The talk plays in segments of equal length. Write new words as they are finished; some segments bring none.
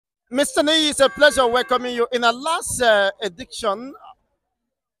Mr. Nee, it's a pleasure welcoming you. In our last edition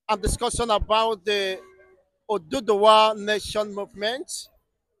and discussion about the Oduduwa Nation movement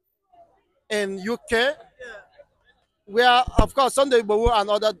in UK, where, of course, Sunday Igboho and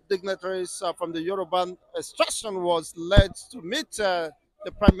other dignitaries from the Yoruba extraction was led to meet the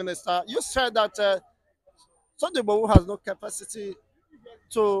Prime Minister. You said that Sunday Igboho has no capacity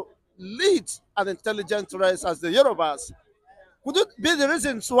to lead an intelligent race as the Yorubas. Could it be the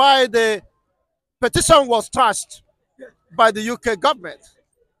reasons why the petition was trashed by the UK government,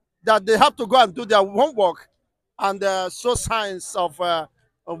 that they have to go and do their homework and show signs of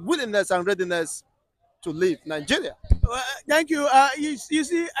willingness and readiness to leave Nigeria? Thank you. You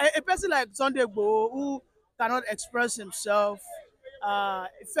see, a person like Sunday Igboho who cannot express himself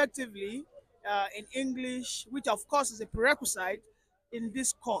effectively in English, which of course is a prerequisite in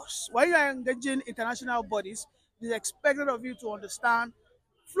this course. When you are engaging international bodies, it is expected of you to understand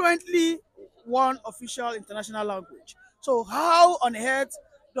fluently one official international language. So how on earth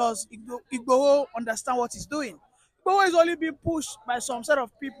does Igboho understand what he's doing? Igboho is only being pushed by some set of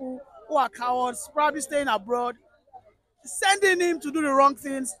people who are cowards, probably staying abroad, sending him to do the wrong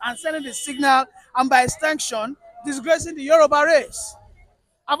things and sending the signal, and by extension, disgracing the Yoruba race.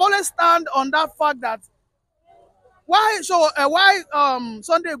 I've always stand on that fact that why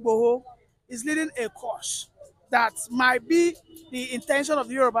Sunday Igboho is leading a course that might be the intention of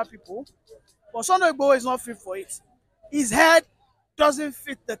the Yoruba people, but Sunday Igboho is not fit for it. His head doesn't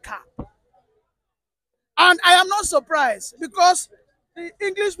fit the cap. And I am not surprised because the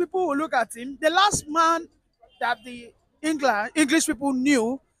English people will look at him. The last man that the English people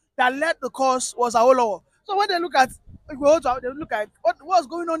knew that led the cause was Awolowo. So when they look at Igboho, they look at what's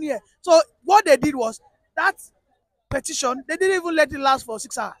going on here. So what they did was that petition, they didn't even let it last for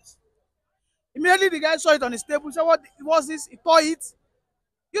 6 hours. Immediately the guy saw it on his table, said, "What was this?" He tore it,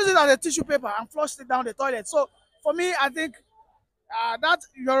 used it as a tissue paper, and flushed it down the toilet. So for me, I think that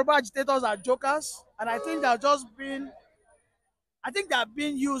Yoruba agitators are jokers, and I think they are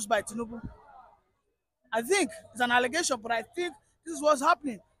being used by Tinubu. I think it's an allegation, but I think this is what's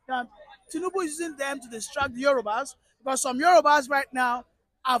happening. Tinubu is using them to distract the Yorubas because some Yorubas right now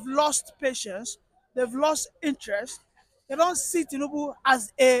have lost patience, they've lost interest. They don't see Tinubu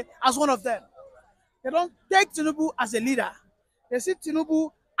as one of them. They don't take Tinubu as a leader. They see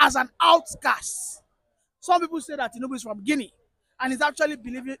Tinubu as an outcast. Some people say that Tinubu is from Guinea and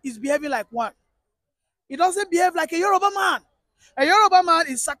he's behaving like one. He doesn't behave like a Yoruba man. A Yoruba man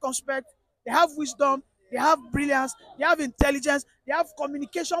is circumspect. They have wisdom. They have brilliance. They have intelligence. They have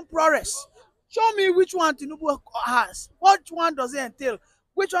communication prowess. Show me which one Tinubu has. Which one does it entail?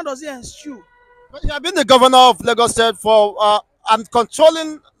 Which one does it ensue? But you have been the governor of Lagos State for and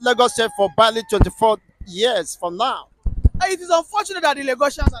controlling Lagos State for barely 24 years from now. It is unfortunate that the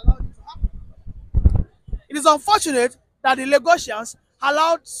Lagosians allowed it to happen. It is unfortunate that the Lagosians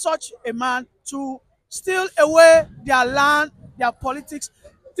allowed such a man to steal away their land, their politics.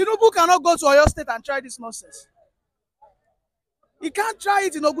 Tinubu cannot go to Oyo State and try this nonsense. He can't try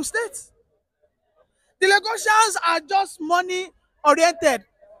it in Ogun State. The Lagosians are just money oriented.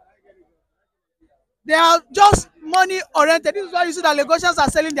 They are just money oriented. This is why you see that Lagosians are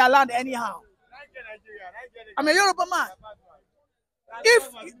selling their land anyhow. I'm a Yoruba man. If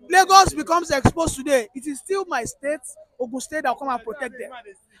Lagos becomes exposed today, it is still my state, Ogun State, that will come and protect them.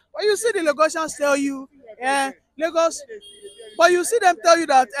 But you see the Lagosians tell you, Lagos, but you see them tell you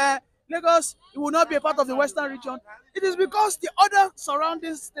that Lagos will not be a part of the Western region. It is because the other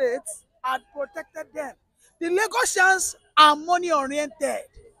surrounding states had protected them. The Lagosians are money oriented.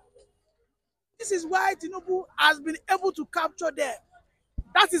 This is why Tinubu has been able to capture them.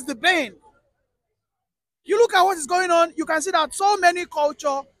 That is the bane. You look at what is going on, you can see that so many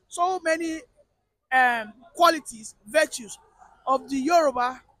culture, so many qualities, virtues of the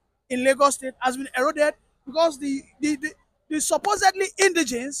Yoruba in Lagos State has been eroded because the supposedly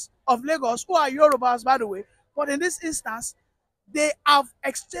indigenes of Lagos, who are Yorubas by the way, but in this instance, they have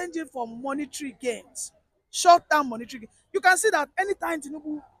exchanged it for monetary gains, short-term monetary gains. You can see that anytime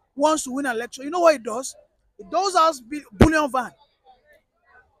Tinubu wants to win an election, you know what it does? It does us bullion van.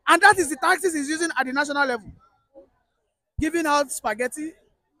 And that is the tactics he's using at the national level. Giving out spaghetti,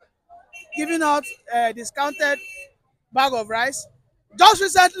 giving out discounted bag of rice. Just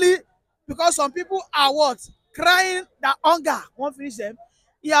recently, because some people are what? Crying that hunger won't finish them,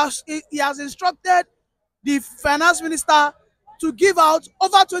 he has instructed the finance minister to give out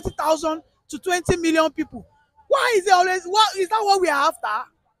over 20,000 to 20 million people. Why is it always, what is that what we are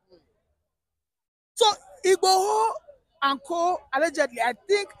after? So Igboho and co allegedly, I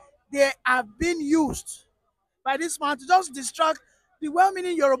think they have been used by this man to just distract the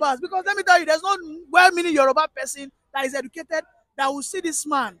well-meaning Yorubas. Because let me tell you, there's no well-meaning Yoruba person that is educated that will see this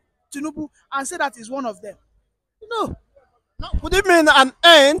man, Tinubu, and say that he's one of them. No. Now, would it mean an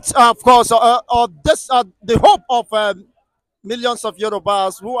end, of course, or this, the hope of millions of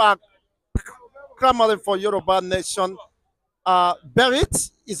Yorubas who are clamoring for Yoruba nation buried?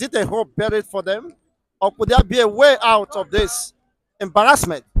 Is it a hope buried for them? Or could there be a way out of this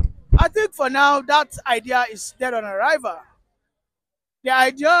embarrassment? I think for now that idea is dead on arrival. The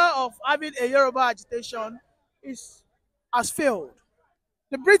idea of having a Yoruba agitation is has failed.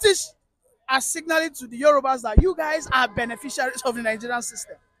 The British are signaling to the Yorubas that you guys are beneficiaries of the Nigerian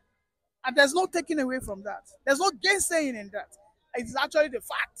system. And there's no taking away from that. There's no gainsaying in that. It's actually the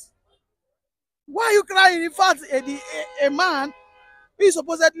fact. Why are you crying? In fact, a man who is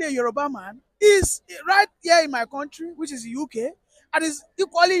supposedly a Yoruba man is right here in my country, which is the UK, and is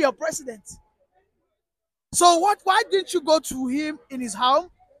equally your president. So what? Why didn't you go to him in his home?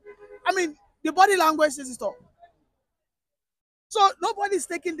 I mean, the body language says it all. So nobody's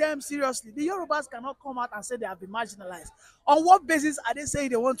taking them seriously. The Yorubas cannot come out and say they have been marginalized. On what basis are they saying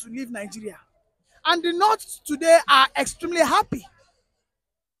they want to leave Nigeria? And the North today are extremely happy.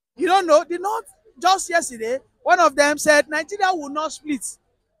 You don't know, the North just yesterday, one of them said Nigeria will not split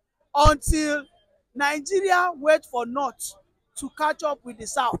until Nigeria wait for North to catch up with the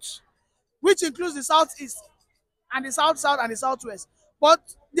South, which includes the Southeast and the South and the Southwest. But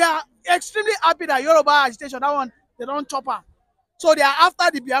they are extremely happy that Yoruba agitation, that one, they don't chop am. So they are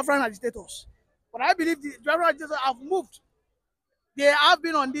after the Biafran agitators. But I believe the Biafran agitators have moved. They have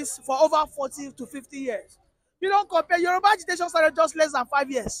been on this for over 40 to 50 years. You don't compare. Yoruba agitation started just less than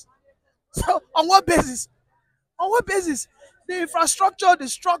 5 years. So on what basis? On what basis? The infrastructure, the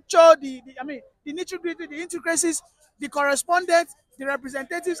structure, the nitty-gritty, the intricacies, the correspondents, the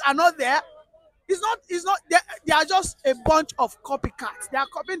representatives are not there. They are just a bunch of copycats. They are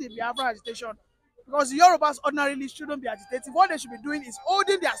copying the Biafran agitation because the Yorubas ordinarily shouldn't be agitating. What they should be doing is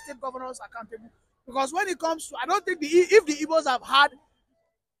holding their state governors accountable. Because when it comes to, I don't think if the Igbos have had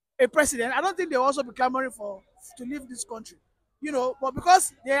a president, I don't think they'll also be clamoring to leave this country. You know, but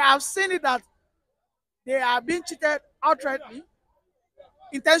because they have seen it that they are being cheated outrightly,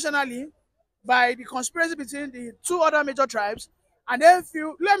 intentionally, by the conspiracy between the two other major tribes, and they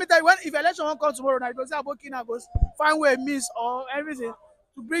feel, let me tell you, if election won't come tomorrow night, goes Abokina goes find way means or everything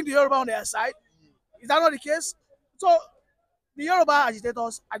to bring the Yoruba on their side. Is that not the case? So the Yoruba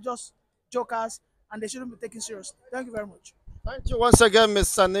agitators are just jokers and they shouldn't be taken seriously. Thank you very much. Thank you once again, Ms.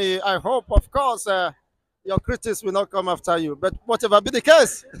 Sani. I hope, of course, your critics will not come after you. But whatever be the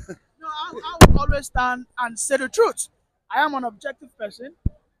case, No, I will always stand and say the truth. I am an objective person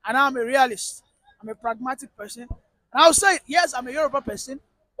and I'm a realist. I'm a pragmatic person. And I'll say, yes, I'm a Yoruba person,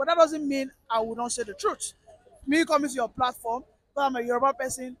 but that doesn't mean I will not say the truth. Me coming to your platform, because I'm a Yoruba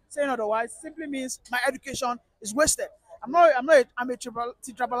person, saying otherwise simply means my education is wasted. I'm a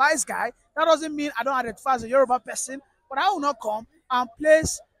tribalized guy. That doesn't mean I don't identify as a Yoruba person, but I will not come and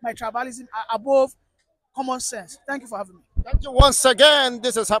place my tribalism above common sense. Thank you for having me. thank you once again.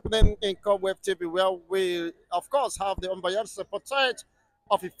 This is happening in Cobweb TV, where we, of course, have the unbiased portrait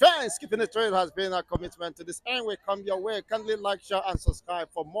of events. Keeping it real has been our commitment to this end. We come your way. Kindly like, share, and subscribe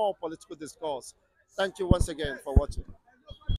for more political discourse. Thank you once again for watching.